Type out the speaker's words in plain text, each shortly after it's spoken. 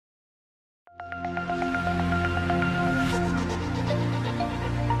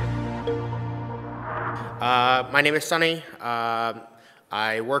My name is Sunny.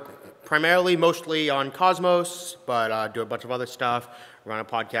 I work primarily, mostly on Cosmos, but do a bunch of other stuff. Run a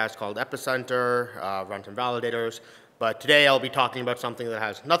podcast called Epicenter, run some validators. But today I'll be talking about something that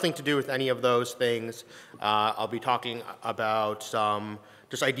has nothing to do with any of those things. I'll be talking about some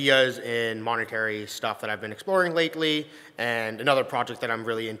just ideas in monetary stuff that I've been exploring lately, and another project that I'm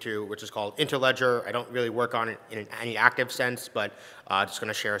really into, which is called Interledger. I don't really work on it in any active sense, but just going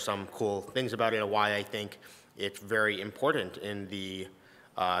to share some cool things about it and why I think it's very important in the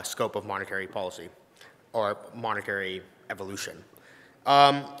scope of monetary policy or monetary evolution.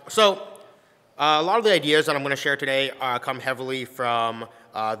 A lot of the ideas that I'm going to share today come heavily from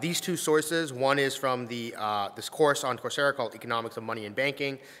these two sources. One is from this course on Coursera called Economics of Money and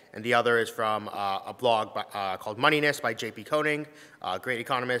Banking, and the other is from a blog called Moneyness by J.P. Koning, a great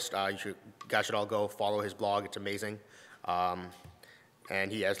economist. You guys should all go follow his blog. It's amazing.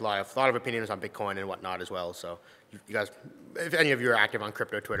 And he has a lot of opinions on Bitcoin and whatnot as well. So you guys, if any of you are active on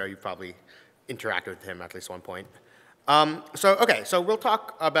crypto Twitter, you've probably interacted with him at least one point. So we'll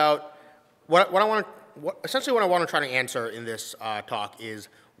talk about essentially what I want to try to answer in this talk is,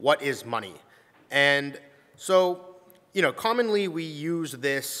 what is money? And so, commonly we use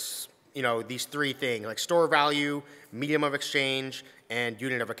this, these three things, like store value, medium of exchange, and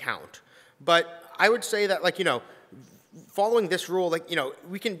unit of account. But I would say that, following this rule,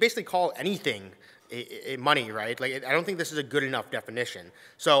 we can basically call anything money, right? I don't think this is a good enough definition.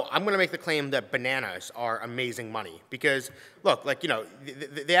 So I'm going to make the claim that bananas are amazing money because, look,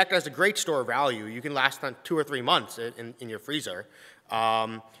 they act as a great store of value. You can last on 2 or 3 months in your freezer.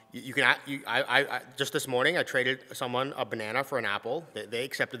 Just this morning, I traded someone a banana for an apple. They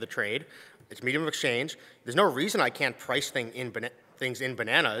accepted the trade. It's medium of exchange. There's no reason I can't price things in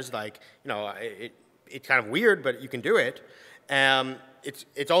bananas. It's kind of weird, but you can do it.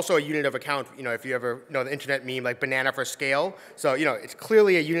 It's also a unit of account, if you ever know the internet meme, like banana for scale. So, it's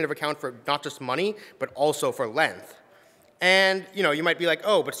clearly a unit of account for not just money, but also for length. And, you might be like,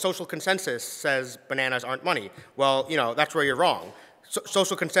 oh, but social consensus says bananas aren't money. Well, that's where you're wrong.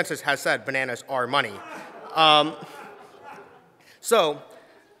 Social consensus has said bananas are money. But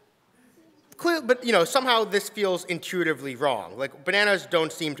somehow this feels intuitively wrong. Bananas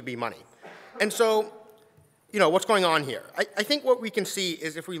don't seem to be money. And so, what's going on here? I think what we can see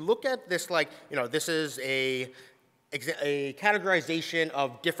is if we look at this this is a categorization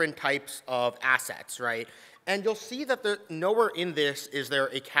of different types of assets, right? And you'll see that nowhere in this is there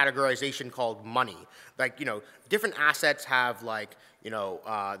a categorization called money. Different assets have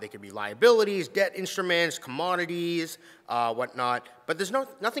they could be liabilities, debt instruments, commodities, whatnot, but there's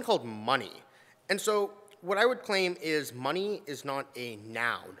nothing called money. And so what I would claim is money is not a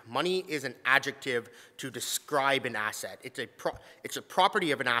noun. Money is an adjective to describe an asset. It's a property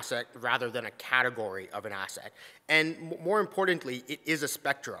of an asset rather than a category of an asset. And more importantly, it is a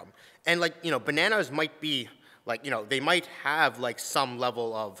spectrum. And bananas might be they might have some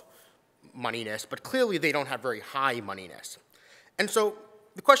level of moneyness, but clearly they don't have very high moneyness. And so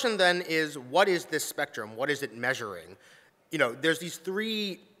the question then is, what is this spectrum? What is it measuring? There's these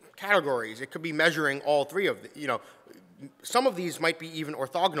three categories. It could be measuring all three of some of these might be even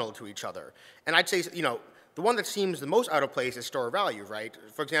orthogonal to each other. And I'd say, the one that seems the most out of place is store value, right?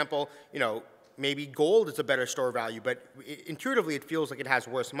 For example, maybe gold is a better store value, but intuitively it feels like it has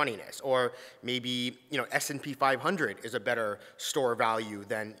worse moneyness. Or maybe, S&P 500 is a better store value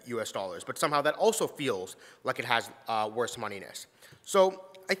than US dollars, but somehow that also feels like it has worse moneyness. So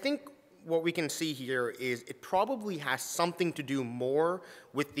I think what we can see here is it probably has something to do more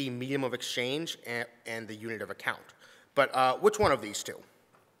with the medium of exchange and the unit of account. But which one of these two?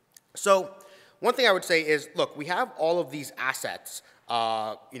 So one thing I would say is, look, we have all of these assets,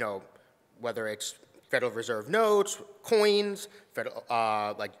 whether it's Federal Reserve notes, coins,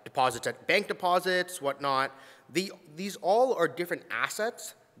 deposits at bank deposits, whatnot. These all are different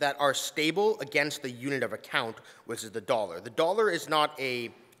assets that are stable against the unit of account, which is the dollar. The dollar is not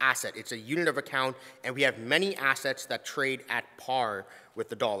a asset. It's a unit of account, and we have many assets that trade at par with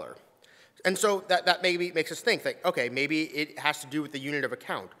the dollar. And so that maybe makes us think that, okay, maybe it has to do with the unit of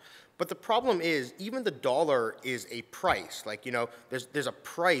account. But the problem is, even the dollar is a price. There's a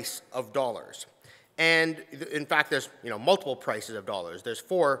price of dollars. And in fact, there's multiple prices of dollars. There's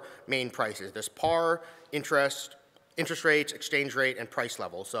 4 main prices. There's par, interest rates, exchange rate, and price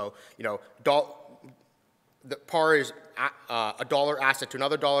level. So, the par is a dollar asset to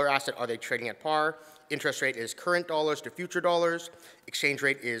another dollar asset. Are they trading at par? Interest rate is current dollars to future dollars. Exchange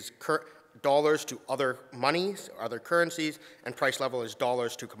rate is dollars to other monies, other currencies, and price level is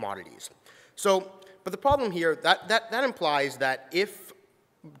dollars to commodities. So, but the problem here, that implies that if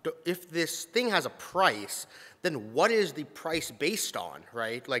if this thing has a price, then what is the price based on,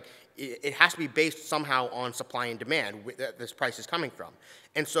 right? Like, it has to be based somehow on supply and demand that this price is coming from.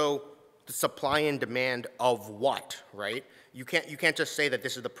 And so the supply and demand of what, right? You can't just say that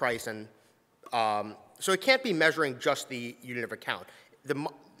this is the price, and so it can't be measuring just the unit of account. The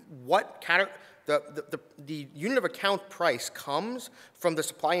unit of account price comes from the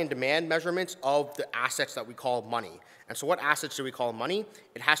supply and demand measurements of the assets that we call money. And so what assets do we call money?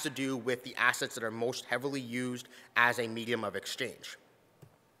 It has to do with the assets that are most heavily used as a medium of exchange.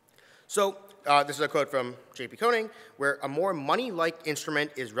 So this is a quote from J.P. Koning, where a more money-like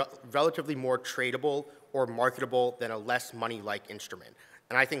instrument is relatively more tradable or marketable than a less money-like instrument.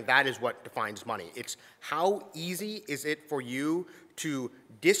 And I think that is what defines money. It's how easy is it for you to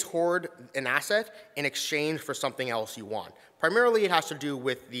dishoard an asset in exchange for something else you want. Primarily, it has to do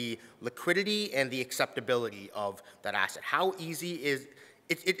with the liquidity and the acceptability of that asset. How easy is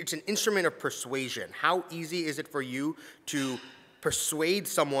it's an instrument of persuasion. How easy is it for you to persuade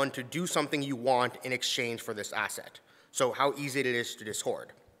someone to do something you want in exchange for this asset? So how easy it is to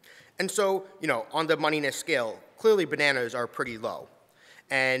dishoard. And so, on the moneyness scale, clearly bananas are pretty low.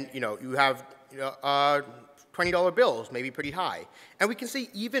 And, you have $20 bills, maybe pretty high. And we can see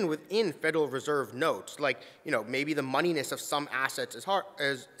even within Federal Reserve notes, like, maybe the moneyness of some assets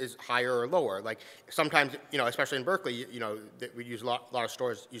is higher or lower. Like, sometimes, especially in Berkeley, we use a lot of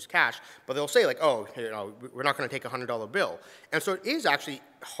stores use cash, but they'll say, like, oh, we're not going to take a $100 bill. And so it is actually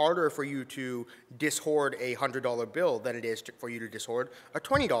harder for you to dishoard a $100 bill than it is for you to dishoard a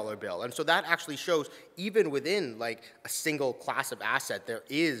 $20 bill. And so that actually shows even within, like, a single class of asset, there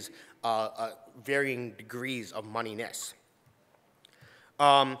is varying degrees of moneyness.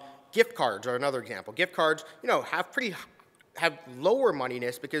 Gift cards are another example. Gift cards, have lower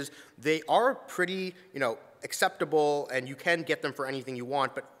moneyness because they are pretty, acceptable, and you can get them for anything you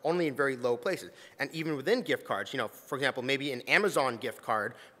want, but only in very low places. And even within gift cards, for example, maybe an Amazon gift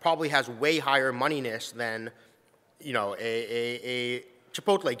card probably has way higher moneyness than, a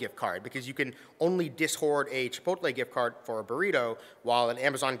Chipotle gift card, because you can only dishoard a Chipotle gift card for a burrito, while an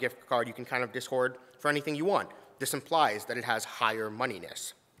Amazon gift card you can kind of dishoard for anything you want. This implies that it has higher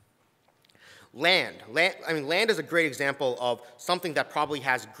moneyness. Land is a great example of something that probably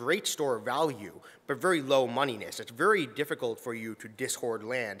has great store value, but very low moneyness. It's very difficult for you to dishoard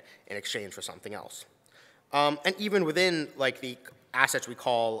land in exchange for something else. And even within, like, the assets we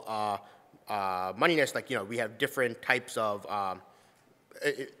call moneyness, like, we have different types of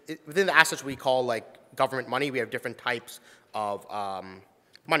within the assets we call, like, government money, we have different types of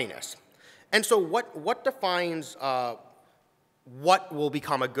moneyness. And so what defines what will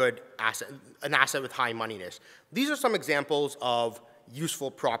become a good asset, an asset with high moneyness? These are some examples of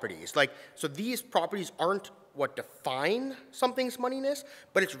useful properties. So these properties aren't what define something's moneyness,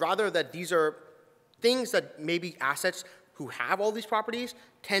 but it's rather that these are things that maybe assets who have all these properties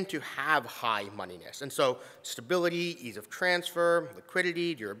tend to have high moneyness. And so stability, ease of transfer,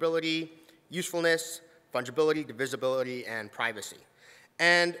 liquidity, durability, usefulness, fungibility, divisibility, and privacy.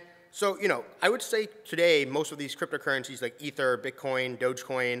 And so, I would say today most of these cryptocurrencies like Ether, Bitcoin,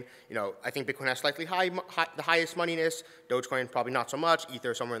 Dogecoin, I think Bitcoin has slightly the highest moneyness, Dogecoin probably not so much,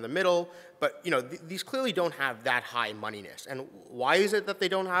 Ether somewhere in the middle, but these clearly don't have that high moneyness. And why is it that they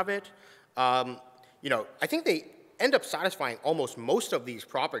don't have it? I think they end up satisfying almost most of these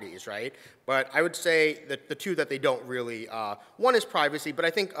properties, right? But I would say that the two that they don't really, one is privacy, but I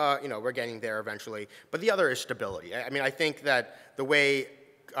think, we're getting there eventually. But the other is stability. I think that the way,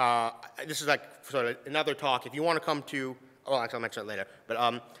 this is like sort of another talk. If you want to come to, actually I'll mention it later.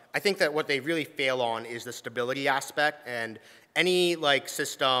 But I think that what they really fail on is the stability aspect, and any, like,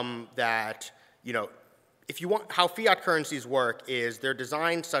 system that, if you want, how fiat currencies work is they're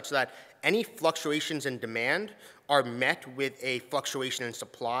designed such that any fluctuations in demand are met with a fluctuation in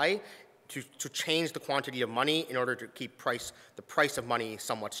supply to change the quantity of money in order to keep the price of money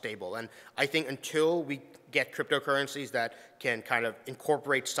somewhat stable. And I think until we get cryptocurrencies that can kind of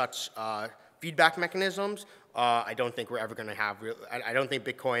incorporate such feedback mechanisms, I don't think we're ever going to have I don't think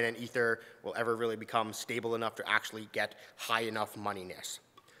Bitcoin and Ether will ever really become stable enough to actually get high enough moneyness.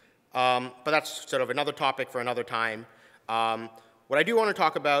 But that's sort of another topic for another time. What I do want to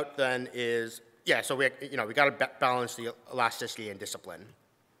talk about then is, so we got to balance the elasticity and discipline.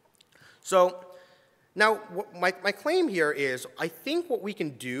 So now my claim here is, I think what we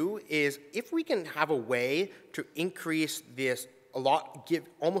can do is, if we can have a way to increase this give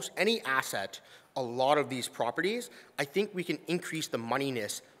almost any asset a lot of these properties, I think we can increase the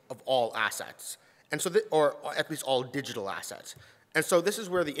moneyness of all assets, and so or at least all digital assets. And so this is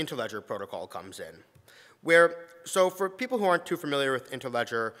where the interledger protocol comes in. So for people who aren't too familiar with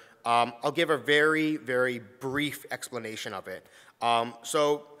Interledger, I'll give a very, very brief explanation of it.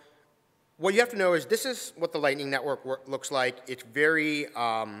 So what you have to know is this is what the Lightning Network looks like. It's very,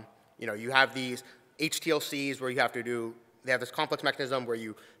 you have these HTLCs where you have to do, they have this complex mechanism where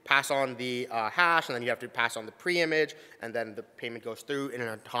you pass on the hash, and then you have to pass on the pre-image, and then the payment goes through in an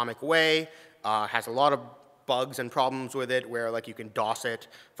atomic way. Has a lot of bugs and problems with it where like you can DOS it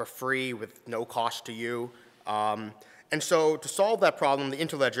for free with no cost to you. And so to solve that problem, the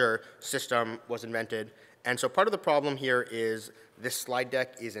Interledger system was invented. And so part of the problem here is this slide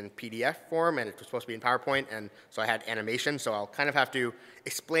deck is in PDF form, and it was supposed to be in PowerPoint, and so I had animation, so I'll kind of have to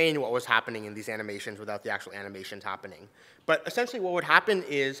explain what was happening in these animations without the actual animations happening. But essentially what would happen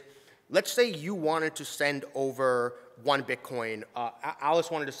is, let's say you wanted to send over 1 Bitcoin. Alice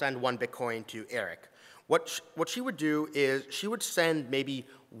wanted to send 1 Bitcoin to Eric. What she would do is she would send maybe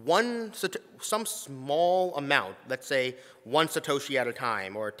some small amount, let's say 1 Satoshi at a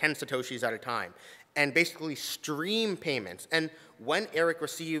time or 10 Satoshis at a time, and basically stream payments. And when Eric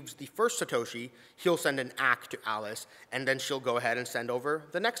receives the first Satoshi, he'll send an ACK to Alice, and then she'll go ahead and send over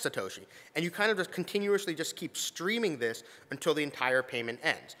the next Satoshi. And you kind of just continuously just keep streaming this until the entire payment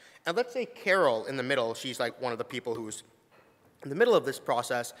ends. And let's say Carol in the middle, she's like one of the people who's in the middle of this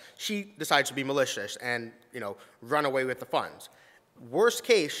process, she decides to be malicious and run away with the funds. Worst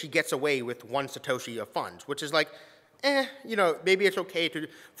case, she gets away with 1 Satoshi of funds, which is like, maybe it's okay to,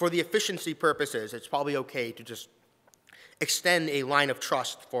 for the efficiency purposes, it's probably okay to just extend a line of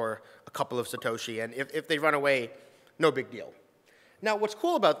trust for a couple of Satoshi, and if they run away, no big deal. Now, what's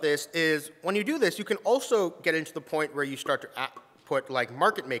cool about this is when you do this, you can also get into the point where you start to put like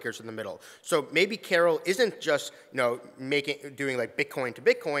market makers in the middle. So maybe Carol isn't just doing like Bitcoin to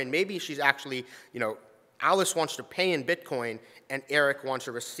Bitcoin. Maybe she's actually Alice wants to pay in Bitcoin and Eric wants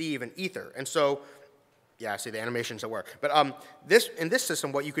to receive in Ether. And so, yeah, see the animations at work. But in this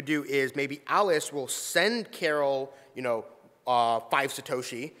system, what you could do is maybe Alice will send Carol 5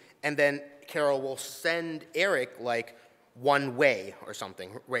 Satoshi, and then Carol will send Eric like 1 Wei or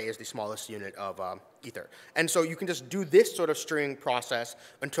something. Wei is the smallest unit of Ether. And so you can just do this sort of streaming process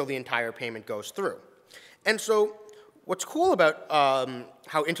until the entire payment goes through. And so what's cool about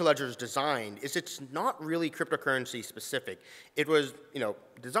how Interledger is designed is it's not really cryptocurrency specific. It was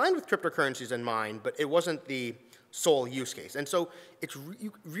designed with cryptocurrencies in mind, but it wasn't the sole use case. And so it's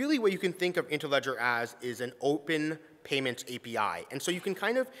really what you can think of Interledger as is an open payments API. And so you can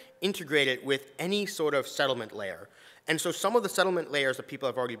kind of integrate it with any sort of settlement layer. And so some of the settlement layers that people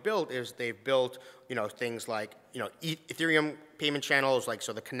have already built is they've built things like Ethereum payment channels, like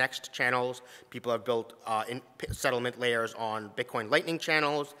so the Connect channels. People have built settlement layers on Bitcoin Lightning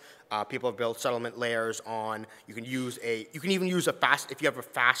channels. People have built settlement layers on, you can even use if you have a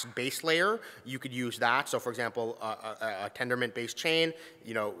fast base layer, you could use that. So for example, a Tendermint based chain,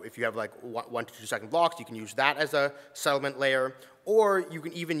 if you have like 1 to 2 second blocks, you can use that as a settlement layer. Or you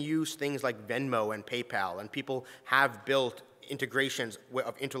can even use things like Venmo and PayPal, and people have built integrations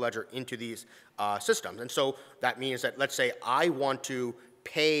of Interledger into these systems. And so that means that, let's say I want to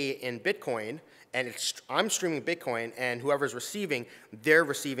pay in Bitcoin, and I'm streaming Bitcoin, and whoever's receiving, they're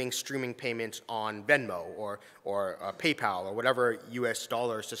receiving streaming payments on Venmo or PayPal or whatever US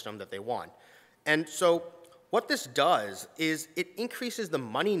dollar system that they want. And so what this does is it increases the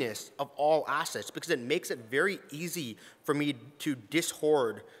moneyness of all assets because it makes it very easy for me to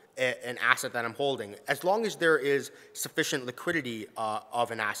dishoard an asset that I'm holding, as long as there is sufficient liquidity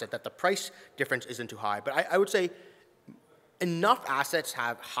of an asset that the price difference isn't too high. But I would say enough assets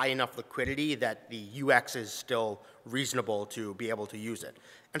have high enough liquidity that the UX is still reasonable to be able to use it.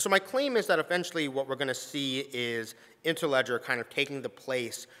 And so my claim is that eventually what we're going to see is Interledger kind of taking the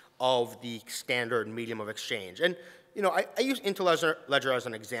place of the standard medium of exchange. And I use Interledger as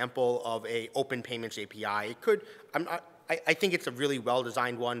an example of a open payments API. I think it's a really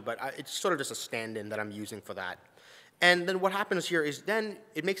well-designed one, but it's sort of just a stand-in that I'm using for that. And then what happens here is then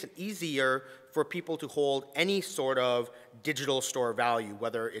it makes it easier for people to hold any sort of digital store value,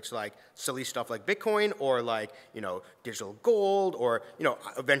 whether it's like silly stuff like Bitcoin or like, digital gold, or,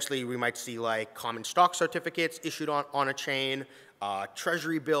 eventually we might see like common stock certificates issued on a chain,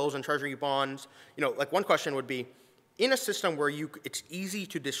 treasury bills and treasury bonds. Like one question would be, in a system where it's easy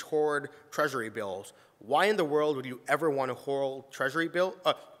to dishoard treasury bills, why in the world would you ever want to hold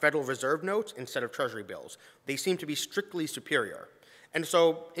Federal Reserve notes instead of treasury bills? They seem to be strictly superior. And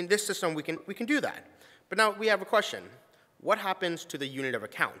so in this system, we can do that. But now we have a question. What happens to the unit of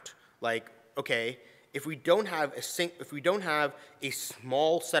account? Like, okay, if we don't have a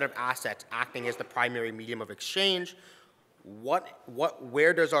small set of assets acting as the primary medium of exchange,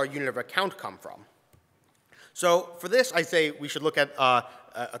 where does our unit of account come from? So for this, I say we should look at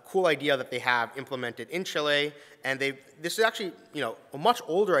a cool idea that they have implemented in Chile, and this is actually a much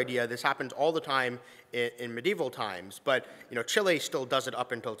older idea. This happens all the time in medieval times, but Chile still does it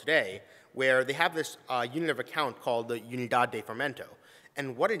up until today, where they have this unit of account called the Unidad de Fomento.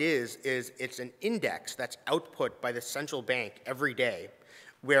 And what it is it's an index that's output by the central bank every day,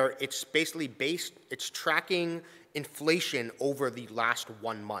 where it's basically it's tracking inflation over the last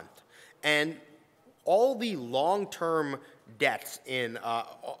 1 month. And all the long-term debts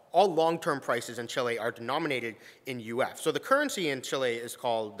all long-term prices in Chile are denominated in UF. So the currency in Chile is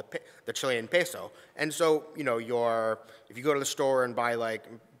called the Chilean peso. And so, if you go to the store and buy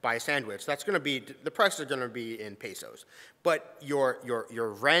a sandwich, that's going to be, the prices are going to be in pesos. But your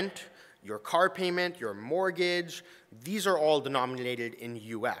rent, your car payment, your mortgage, these are all denominated in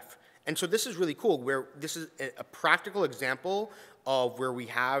UF. And so this is really cool, where this is a practical example of where we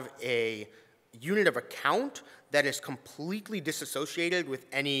have a unit of account that is completely disassociated with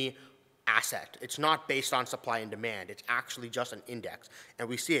any asset. It's not based on supply and demand. It's actually just an index, and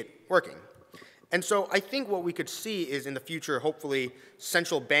we see it working. And so I think what we could see is in the future, hopefully,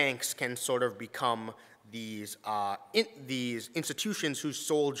 central banks can sort of become these institutions whose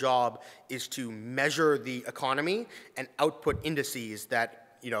sole job is to measure the economy and output indices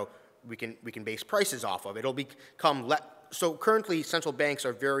that we can base prices off of. It'll become so currently central banks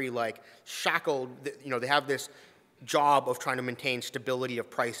are very shackled. They have this job of trying to maintain stability of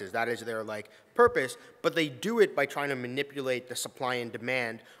prices. That is their purpose, but they do it by trying to manipulate the supply and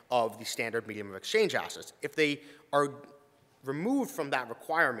demand of the standard medium of exchange assets. If they are removed from that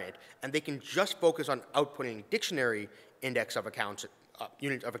requirement and they can just focus on outputting dictionary index of accounts,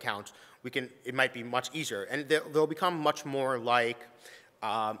 unit of accounts, it might be much easier, and they'll become much more like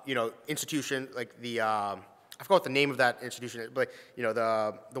institution like the I forgot what the name of that institution is, but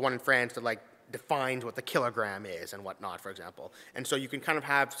the one in France that defines what the kilogram is and whatnot, for example. And so you can kind of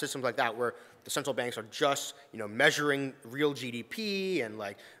have systems like that where the central banks are just measuring real GDP and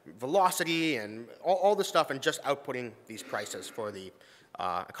velocity and all this stuff and just outputting these prices for the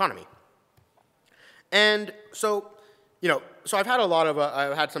economy. And so so I've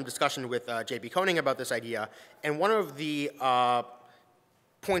had some discussion with J.B. Koning about this idea, and one of the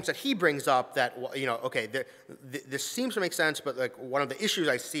points that he brings up that, okay, this seems to make sense, but one of the issues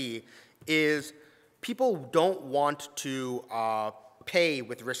I see is people don't want to pay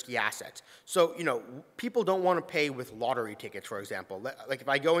with risky assets. So, people don't want to pay with lottery tickets, for example. If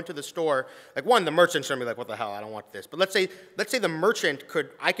I go into the store, the merchant's going to be like, what the hell, I don't want this. But let's say the merchant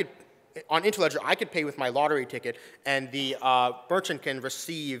on Interledger, I could pay with my lottery ticket, and the merchant can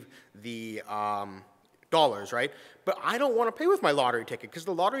receive the dollars, right? But I don't want to pay with my lottery ticket because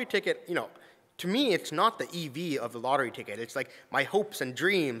the lottery ticket, to me, it's not the EV of the lottery ticket. It's my hopes and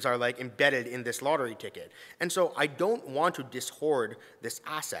dreams are embedded in this lottery ticket. And so I don't want to dishoard this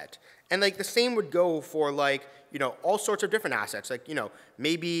asset. And the same would go for all sorts of different assets.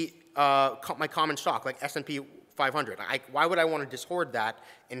 Maybe my common stock, S&P 500. Why would I want to dishoard that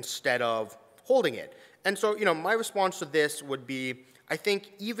instead of holding it? And so, my response to this would be, I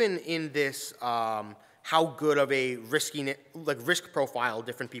think even in this how good of a risk profile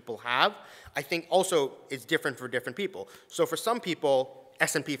different people have, I think also it's different for different people. So for some people,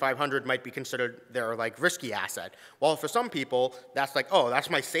 S&P 500 might be considered their risky asset. While for some people, that's oh, that's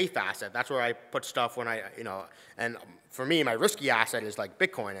my safe asset. That's where I put stuff when and for me, my risky asset is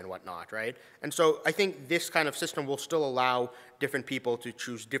Bitcoin and whatnot, right? And so I think this kind of system will still allow different people to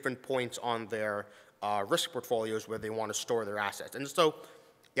choose different points on their risk portfolios where they want to store their assets. And so,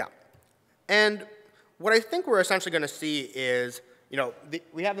 yeah. And what I think we're essentially going to see is,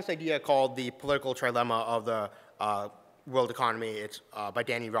 we have this idea called the political trilemma of the world economy. It's by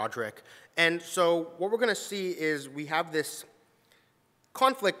Danny Roderick. And so what we're going to see is we have this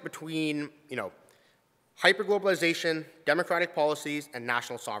conflict between, hyperglobalization, democratic policies, and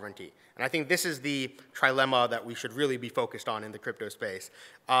national sovereignty. And I think this is the trilemma that we should really be focused on in the crypto space.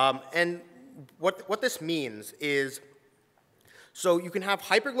 And what this means is, so you can have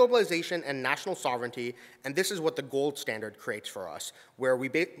hyperglobalization and national sovereignty, and this is what the gold standard creates for us, where we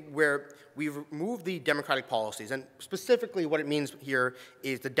remove the democratic policies. And specifically what it means here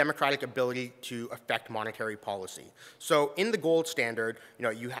is the democratic ability to affect monetary policy. So in the gold standard,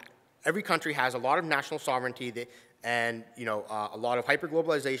 every country has a lot of national sovereignty and a lot of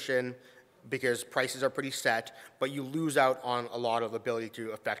hyperglobalization because prices are pretty set, but you lose out on a lot of ability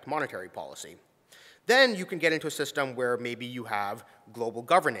to affect monetary policy. Then you can get into a system where maybe you have global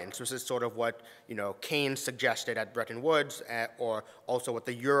governance. This is sort of what Keynes suggested at Bretton Woods, or also what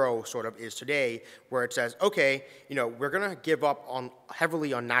the euro sort of is today, where it says, okay, we're going to give up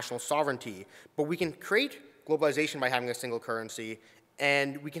heavily on national sovereignty, but we can create globalization by having a single currency,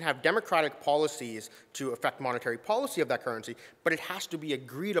 and we can have democratic policies to affect monetary policy of that currency, but it has to be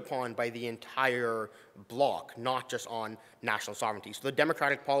agreed upon by the entire bloc, not just on national sovereignty. So the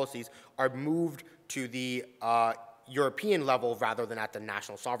democratic policies are moved to the European level rather than at the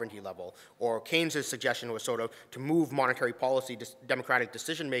national sovereignty level. Or Keynes' suggestion was sort of to move monetary policy, democratic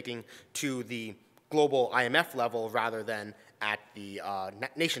decision-making to the global IMF level rather than at the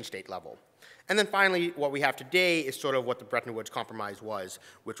nation-state level. And then finally, what we have today is sort of what the Bretton Woods Compromise was,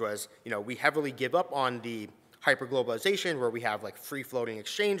 which was, we heavily give up on the hyperglobalization where we have like free-floating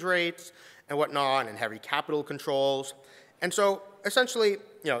exchange rates and whatnot and heavy capital controls. And so essentially,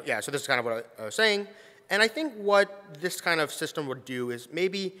 so this is kind of what I was saying. And I think what this kind of system would do is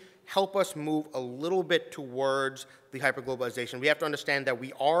maybe help us move a little bit towards the hyperglobalization. We have to understand that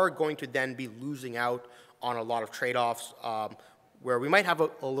we are going to then be losing out on a lot of trade-offs where we might have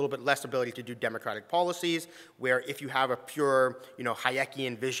a little bit less ability to do democratic policies, where if you have a pure,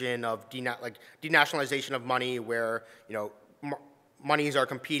 Hayekian vision of denationalization of money, where, monies are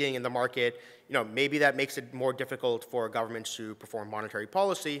competing in the market, maybe that makes it more difficult for governments to perform monetary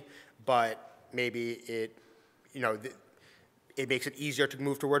policy, but maybe it, it makes it easier to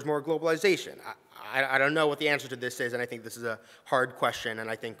move towards more globalization. I don't know what the answer to this is, and I think this is a hard question, and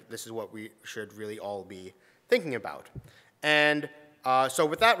I think this is what we should really all be thinking about. And so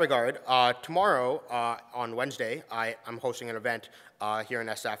with that regard, tomorrow on Wednesday, I'm hosting an event here in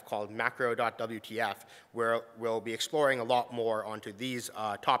SF called macro.wtf, where we'll be exploring a lot more onto these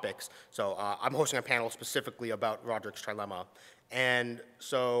topics. So I'm hosting a panel specifically about Roderick's trilemma. And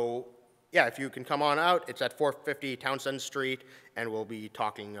so, yeah, if you can come on out, it's at 450 Townsend Street, and we'll be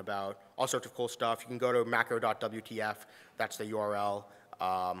talking about all sorts of cool stuff. You can go to macro.wtf, that's the URL.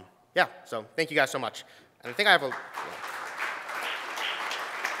 Yeah, so thank you guys so much. And I think I have a...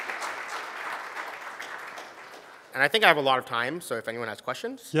 And I think I have a lot of time, so if anyone has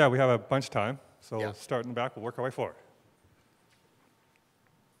questions. Yeah, we have a bunch of time. So Yeah. we'll start in the back. We'll work our way forward.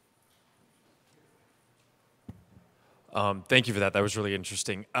 Thank you for that. That was really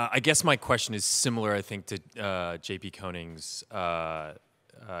interesting. I guess my question is similar, I think, to J.P. Koenig's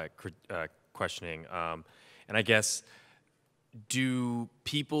questioning. And I guess, do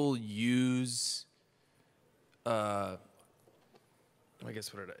people use...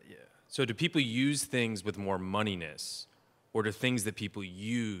 So do people use things with more moneyness, or do things that people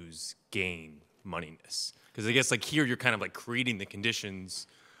use gain moneyness? Because I guess like here you're kind of like creating the conditions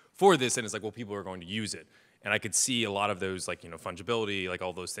for this, and it's like, well, people are going to use it. And I could see a lot of those, like, fungibility, like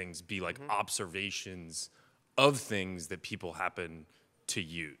all those things be like observations of things that people happen to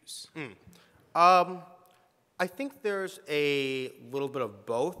use. I think there's a little bit of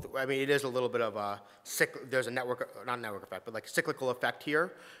both. I mean, it is a little bit of a, there's a not network effect, but like cyclical effect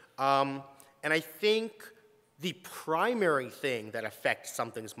here. And I think the primary thing that affects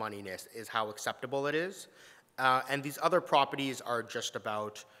something's moneyness is how acceptable it is. And these other properties are just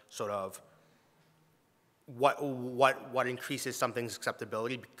about sort of what increases something's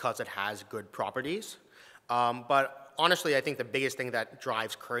acceptability because it has good properties. But honestly, I think the biggest thing that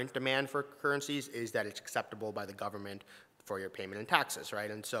drives current demand for currencies is that it's acceptable by the government for your payment and taxes, right?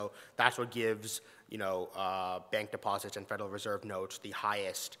 And so that's what gives, bank deposits and Federal Reserve notes the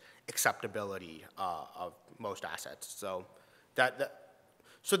highest acceptability of most assets. So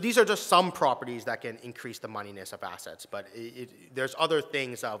so these are just some properties that can increase the moneyness of assets, but there's other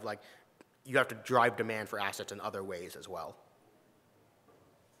things of like, you have to drive demand for assets in other ways as well.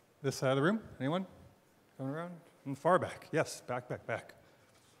 This side of the room, anyone? Coming around? And far back, yes, back.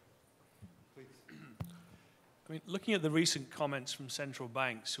 Please. I mean, looking at the recent comments from central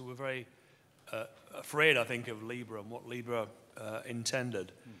banks who were very afraid, I think, of Libra and what Libra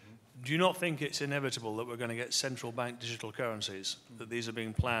intended, do you not think it's inevitable that we're going to get central bank digital currencies, that these are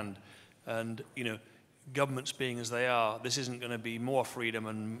being planned, and, governments being as they are, this isn't going to be more freedom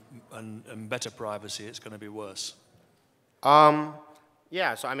and better privacy, it's going to be worse?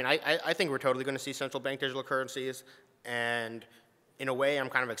 Yeah, so I mean, I think we're totally going to see central bank digital currencies, and in a way, I'm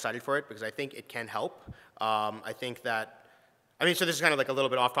kind of excited for it because I think it can help. I think that, so this is kind of like a little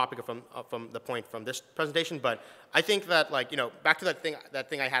bit off topic from the point from this presentation, but I think that, like, back to that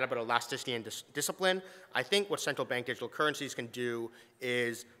thing I had about elasticity and discipline, I think what central bank digital currencies can do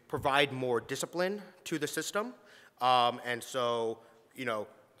is provide more discipline to the system, and so,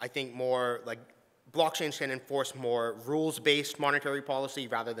 I think more like blockchains can enforce more rules-based monetary policy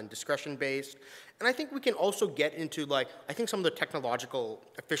rather than discretion-based. And I think we can also get into, like, I think some of the technological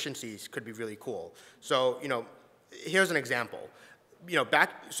efficiencies could be really cool. So, here's an example.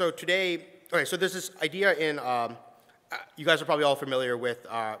 So today, okay, so there's this idea in you guys are probably all familiar with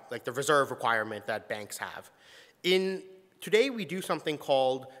like the reserve requirement that banks have. Today we do something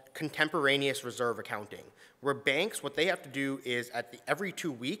called contemporaneous reserve accounting, where banks, what they have to do is every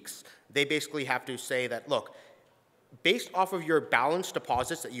 2 weeks, they basically have to say that, look, based off of your balance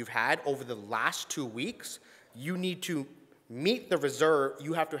deposits that you've had over the last 2 weeks, you need to meet the reserve,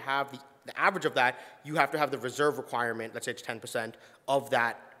 you have to have the average of that, you have to have the reserve requirement, let's say it's 10% of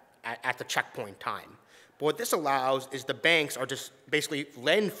that at the checkpoint time. But what this allows is the banks are just basically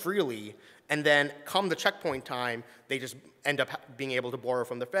lend freely, and then come the checkpoint time, they just end up being able to borrow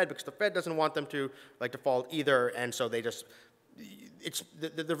from the Fed because the Fed doesn't want them to like default either, and so they just,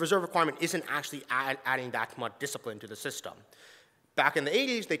 the reserve requirement isn't actually adding that much discipline to the system. Back in the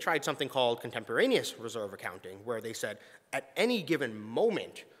 80s, they tried something called contemporaneous reserve accounting, where they said at any given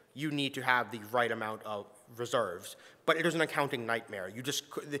moment, you need to have the right amount of reserves. But it was an accounting nightmare.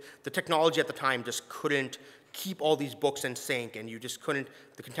 The technology at the time just couldn't keep all these books in sync, and you just couldn't,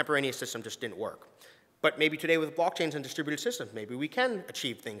 the contemporaneous system just didn't work. But maybe today with blockchains and distributed systems, maybe we can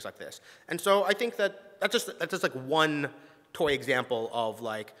achieve things like this. And so I think that's just like one toy example of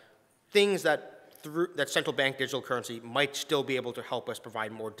like things that central bank digital currency might still be able to help us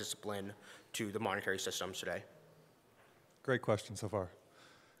provide more discipline to the monetary systems today. Great question so far.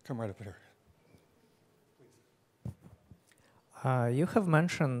 Come right up here. You have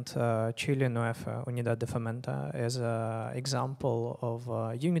mentioned Chilean UF, Unidad de Fomento, as an example of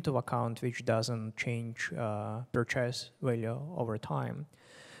a unit of account which doesn't change purchase value over time.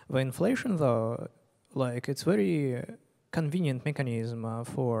 The inflation, though, like it's very convenient mechanism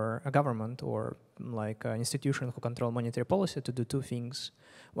for a government or like an institution who control monetary policy to do two things.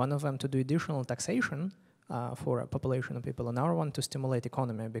 One of them to do additional taxation for a population of people, and another one to stimulate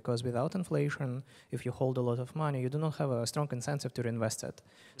economy, because without inflation, if you hold a lot of money, you do not have a strong incentive to reinvest it.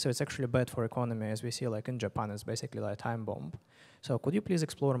 So it's actually bad for economy, as we see like in Japan, it's basically like a time bomb. So could you please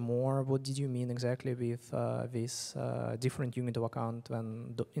explore more? What did you mean exactly with this different unit of account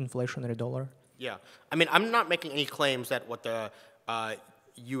than the inflationary dollar? Yeah, I mean, I'm not making any claims that what the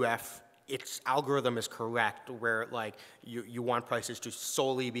UF, its algorithm is correct, where like you want prices to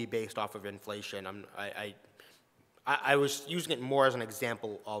solely be based off of inflation. I was using it more as an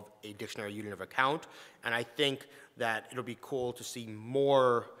example of a dictionary unit of account, and I think that it'll be cool to see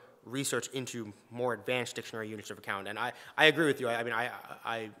more research into more advanced dictionary units of account. And I agree with you. I mean,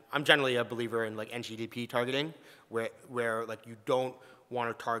 I'm generally a believer in like NGDP targeting, where like you don't want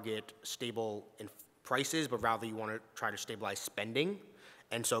to target stable in prices, but rather you want to try to stabilize spending.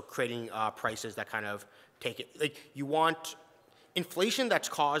 And so creating prices that kind of take it, like you want inflation that's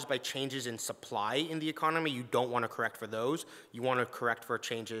caused by changes in supply in the economy, you don't want to correct for those. You want to correct for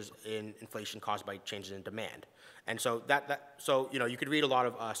changes in inflation caused by changes in demand. And so so you know, you could read a lot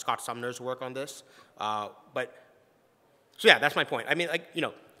of Scott Sumner's work on this. So yeah, that's my point. I mean, like, you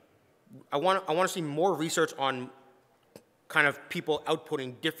know, I want to see more research on kind of people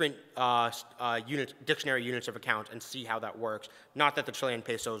outputting different dictionary units of account and see how that works. Not that the Chilean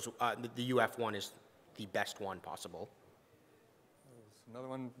pesos, the UF one is the best one possible. There's another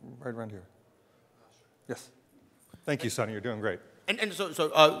one right around here. Yes. Thank you, Sonny. You're doing great. And so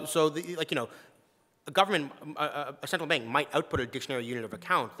the, like, you know, a government, a central bank might output a dictionary unit of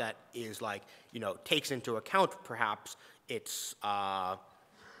account that is like, you know, takes into account perhaps its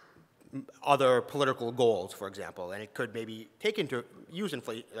other political goals, for example, and it could maybe use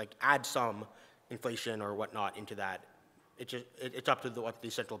inflation, like add some inflation or whatnot into that. It's up to what the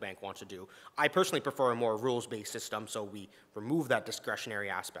central bank wants to do. I personally prefer a more rules-based system, so we remove that discretionary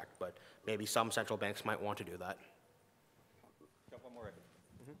aspect, but maybe some central banks might want to do that.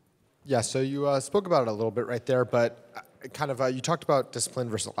 Yeah, so you spoke about it a little bit right there, but kind of you talked about discipline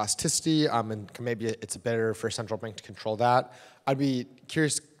versus elasticity, and maybe it's better for a central bank to control that. I'd be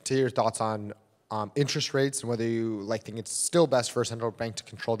curious to hear your thoughts on interest rates and whether you think it's still best for a central bank to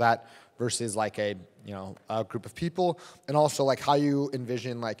control that versus like a group of people, and also like how you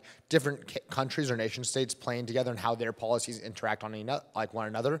envision like different countries or nation states playing together and how their policies interact on one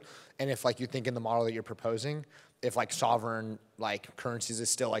another, and if like you think in the model that you're proposing, if like sovereign like currencies is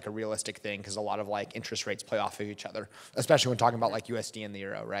still like a realistic thing, because a lot of like interest rates play off of each other, especially when talking about like USD and the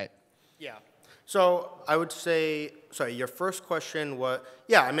euro, right? Yeah. So I would say, sorry, your first question was,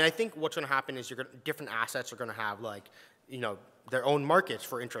 yeah, I mean, I think what's going to happen is different assets are going to have like, you know, their own markets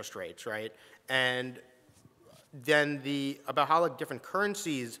for interest rates, right? And then about how like different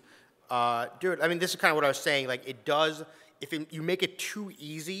currencies do it. I mean, this is kind of what I was saying. Like it does, if you make it too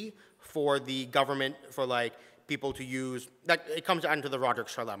easy for the government, for like people to use, like it comes down to the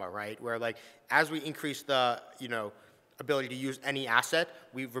Roderick's dilemma, right? Where like as we increase the, you know, ability to use any asset.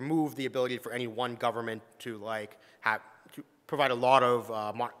 We've removed the ability for any one government to provide a lot of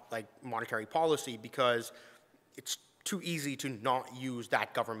monetary policy, because it's too easy to not use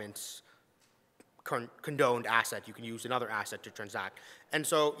that government's condoned asset. You can use another asset to transact. And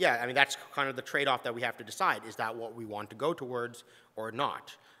so, yeah, I mean, that's kind of the trade-off that we have to decide. Is that what we want to go towards or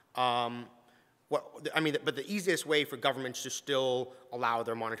not? But the easiest way for governments to still allow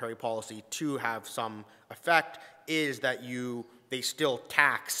their monetary policy to have some effect is that they still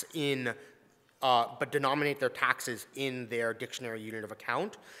tax in, but denominate their taxes in their dictionary unit of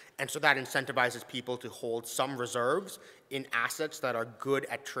account. And so that incentivizes people to hold some reserves in assets that are good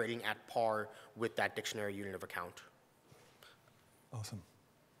at trading at par with that dictionary unit of account. Awesome.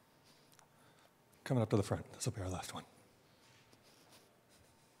 Coming up to the front. This will be our last one.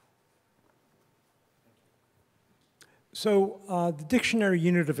 So the dictionary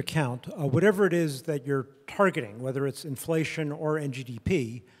unit of account, whatever it is that you're targeting, whether it's inflation or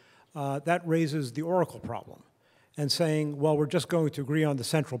NGDP, that raises the oracle problem. And saying, well, we're just going to agree on the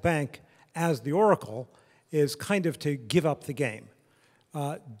central bank as the oracle is kind of to give up the game.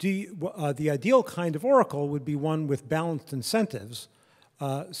 The ideal kind of oracle would be one with balanced incentives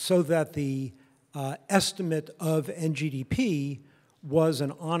so that the estimate of NGDP was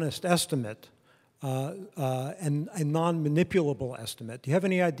an honest estimate and a non-manipulable estimate. Do you have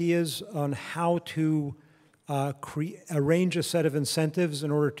any ideas on how to arrange a set of incentives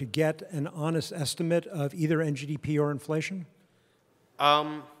in order to get an honest estimate of either NGDP or inflation?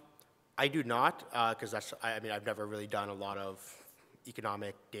 I do not, because I've never really done a lot of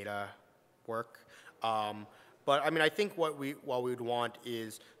economic data work. But I mean, I think what we would want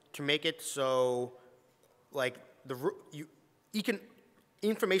is to make it so, like,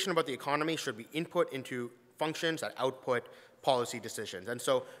 information about the economy should be input into functions that output policy decisions. And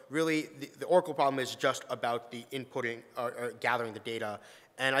so really the oracle problem is just about the inputting or gathering the data.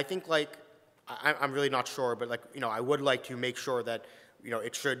 And I think, like, I'm really not sure, but, like, I would like to make sure that,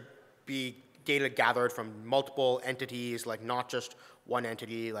 it should be data gathered from multiple entities, like not just one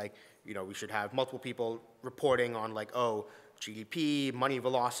entity. Like, we should have multiple people reporting on, like, oh, GDP, money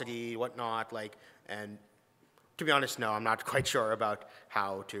velocity, whatnot, like, and to be honest, no, I'm not quite sure about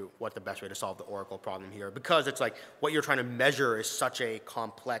what the best way to solve the oracle problem here, because it's like what you're trying to measure is such a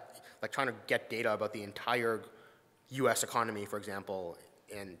complex, like trying to get data about the entire US economy, for example,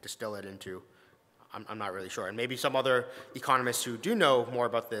 and distill it into, I'm not really sure. And maybe some other economists who do know more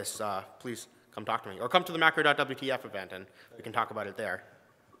about this, please come talk to me, or come to the macro.wtf event and we can talk about it there.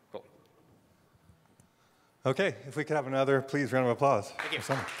 Cool. Okay, if we could have another, please, round of applause. Thank you.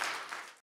 For Summer.